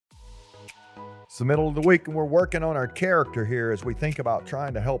It's the middle of the week, and we're working on our character here as we think about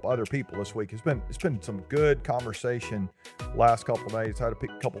trying to help other people this week. It's been some good conversation last couple of days. I had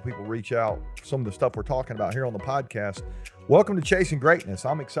a couple people reach out, some of the stuff we're talking about here on the podcast. Welcome to Chasing Greatness.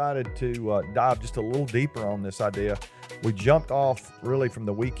 I'm excited to dive just a little deeper on this idea. We jumped off really from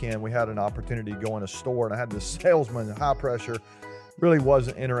the weekend. We had an opportunity to go in a store, and I had this salesman, high pressure, really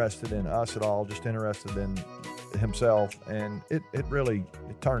wasn't interested in us at all, just interested in himself. And it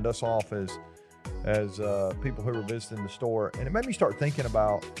turned us off as people who were visiting the store. And it made me start thinking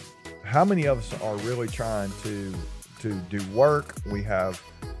about how many of us are really trying to do work. We have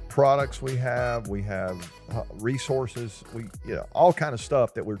products, we have resources, all kind of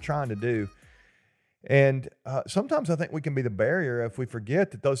stuff that we're trying to do. And sometimes I think we can be the barrier if we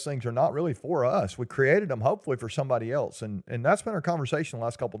forget that those things are not really for us. We created them hopefully for somebody else. And that's been our conversation the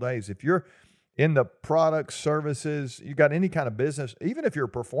last couple of days. If you're in the products, services, you got any kind of business, even if you're a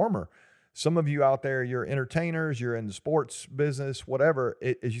performer, some of you out there, you're entertainers, you're in the sports business, whatever.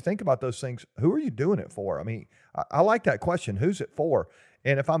 As you think about those things, who are you doing it for? I mean, I like that question. Who's it for?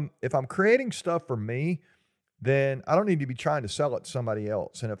 And if I'm creating stuff for me, then I don't need to be trying to sell it to somebody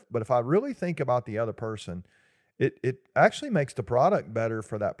else. But if I really think about the other person, it actually makes the product better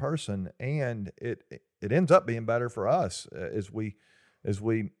for that person, and it ends up being better for us. As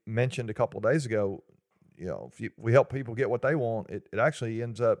we mentioned a couple of days ago, if we help people get what they want, it actually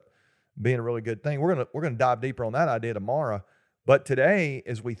ends up being a really good thing. We're gonna dive deeper on that idea tomorrow. But today,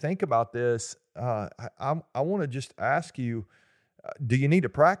 as we think about this, I want to just ask you, do you need to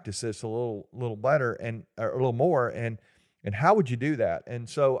practice this a little better and or a little more, and how would you do that? And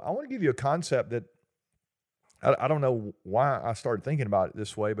so I want to give you a concept that I don't know why I started thinking about it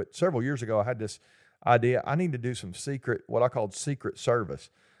this way, but several years ago I had this idea. I need to do some what I called secret service.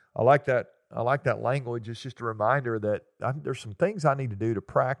 I like that language. It's just a reminder that there's some things I need to do to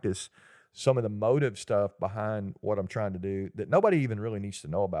practice some of the motive stuff behind what I'm trying to do that nobody even really needs to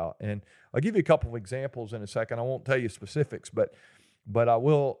know about. And I'll give you a couple of examples in a second. I won't tell you specifics, but I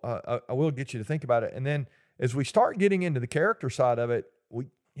will get you to think about it. And then as we start getting into the character side of it, we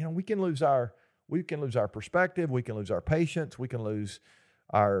can lose our perspective, we can lose our patience, we can lose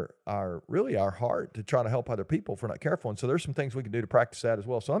our heart to try to help other people if we're not careful. And so there's some things we can do to practice that as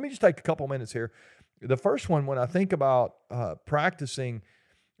well. So let me just take a couple minutes here. The first one, when I think about practicing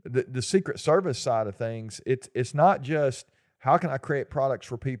the secret service side of things, it's not just how can I create products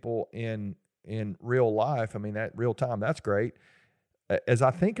for people in real life. I mean, that real time, that's great. As I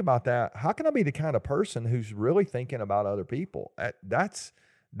think about that, how can I be the kind of person who's really thinking about other people? That's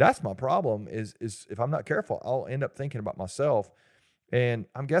my problem is if I'm not careful, I'll end up thinking about myself. And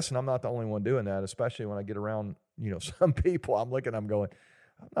I'm guessing I'm not the only one doing that, especially when I get around, some people I'm going,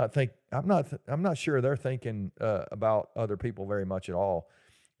 I'm not sure they're thinking about other people very much at all.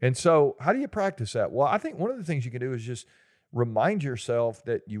 And so how do you practice that? Well, I think one of the things you can do is just remind yourself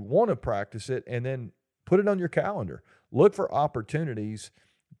that you want to practice it and then put it on your calendar. Look for opportunities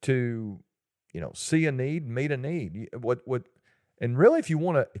to, see a need, meet a need. And really, if you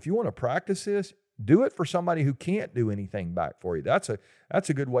want to practice this, do it for somebody who can't do anything back for you. That's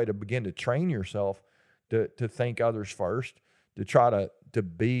a good way to begin to train yourself to think others first, to try to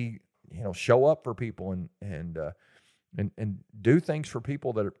be, show up for people and do things for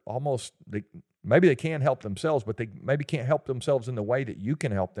people that are maybe they can help themselves, but they maybe can't help themselves in the way that you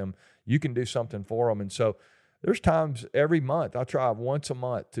can help them. You can do something for them. And so there's times every month, I try once a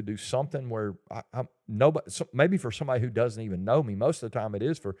month to do something where maybe for somebody who doesn't even know me. Most of the time it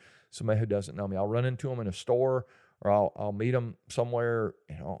is for somebody who doesn't know me. I'll run into them in a store, or I'll meet them somewhere,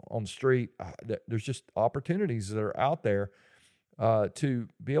 on the street. There's just opportunities that are out there to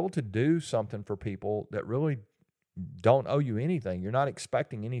be able to do something for people that really don't owe you anything. You're not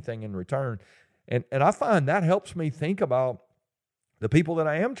expecting anything in return. And I find that helps me think about the people that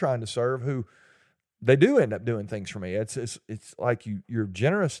I am trying to serve who they do end up doing things for me. It's like you're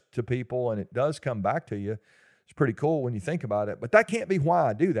generous to people and it does come back to you. It's pretty cool when you think about it, but that can't be why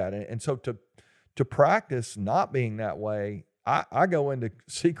I do that. And so to practice not being that way, I go into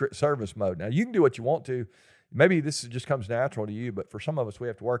secret service mode. Now you can do what you want to. Maybe this just comes natural to you, but for some of us, we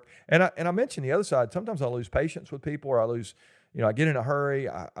have to work. And I mentioned the other side. Sometimes I lose patience with people, or I lose, I get in a hurry.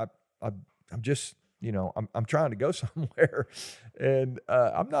 I'm just, I'm trying to go somewhere, and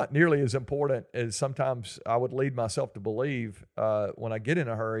I'm not nearly as important as sometimes I would lead myself to believe when I get in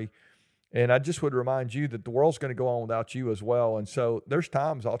a hurry. And I just would remind you that the world's going to go on without you as well. And so there's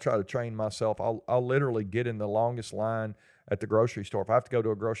times I'll try to train myself. I'll literally get in the longest line at the grocery store. If I have to go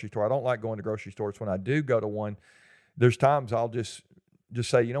to a grocery store, I don't like going to grocery stores. When I do go to one, there's times I'll just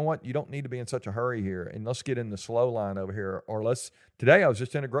say, you know what, you don't need to be in such a hurry here, and let's get in the slow line over here. Or today I was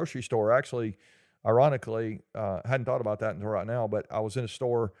just in a grocery store, actually ironically, hadn't thought about that until right now, but I was in a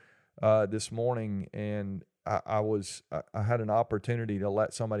store this morning, and I had an opportunity to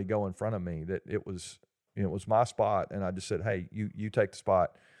let somebody go in front of me that it was, it was my spot. And I just said, hey, you take the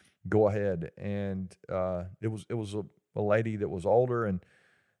spot, go ahead. And it was a lady that was older,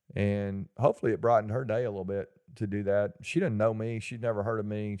 and hopefully it brightened her day a little bit to do that. She didn't know me. She'd never heard of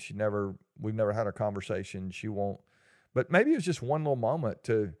me. We've never had a conversation. She won't, but maybe it was just one little moment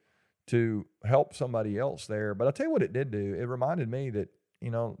to help somebody else there. But I'll tell you what it did do. It reminded me that,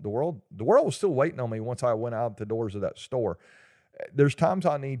 the world was still waiting on me once I went out the doors of that store. There's times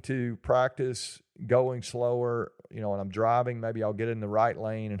I need to practice going slower, when I'm driving. Maybe I'll get in the right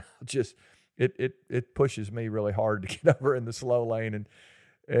lane, and I'll just, it pushes me really hard to get over in the slow lane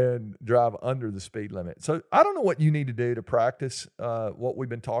and drive under the speed limit. So I don't know what you need to do to practice what we've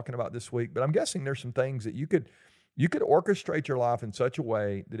been talking about this week, but I'm guessing there's some things that you could orchestrate your life in such a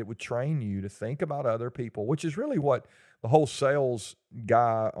way that it would train you to think about other people, which is really what the whole sales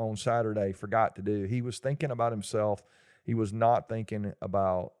guy on Saturday forgot to do. He was thinking about himself. He was not thinking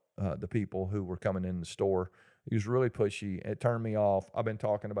about the people who were coming in the store. He was really pushy. It turned me off. I've been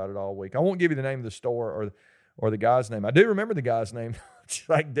talking about it all week. I won't give you the name of the store or the guy's name. I do remember the guy's name. It's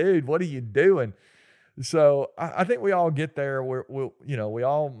like, dude, what are you doing? So I think we all get there. We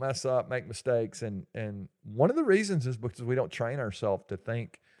all mess up, make mistakes. And one of the reasons is because we don't train ourselves to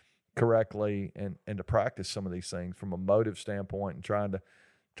think correctly and to practice some of these things from a motive standpoint and trying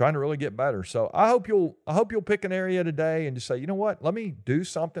to really get better. So I hope you'll pick an area today and just say, you know what, let me do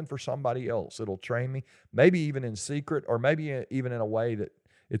something for somebody else. It'll train me, maybe even in secret, or maybe even in a way that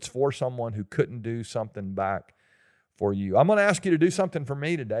it's for someone who couldn't do something back for you. I'm going to ask you to do something for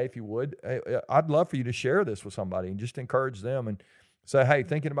me today, if you would. I'd love for you to share this with somebody and just encourage them and say, hey,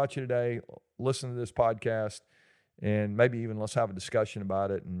 thinking about you today, listen to this podcast, and maybe even let's have a discussion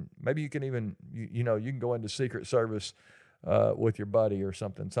about it. And maybe you can even, you can go into Secret Service with your buddy or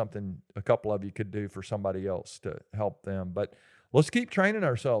something a couple of you could do for somebody else to help them. But let's keep training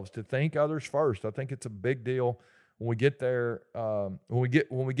ourselves to think others first. I think it's a big deal. When we get there, when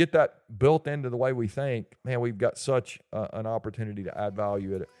we get that built into the way we think, man, we've got such an opportunity to add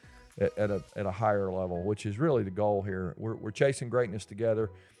value at a higher level, which is really the goal here. We're chasing greatness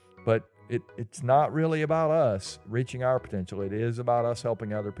together, but it's not really about us reaching our potential. It is about us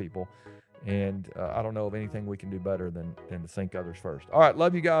helping other people. And I don't know of anything we can do better than to think others first. All right,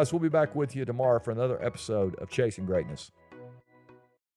 love you guys. We'll be back with you tomorrow for another episode of Chasing Greatness.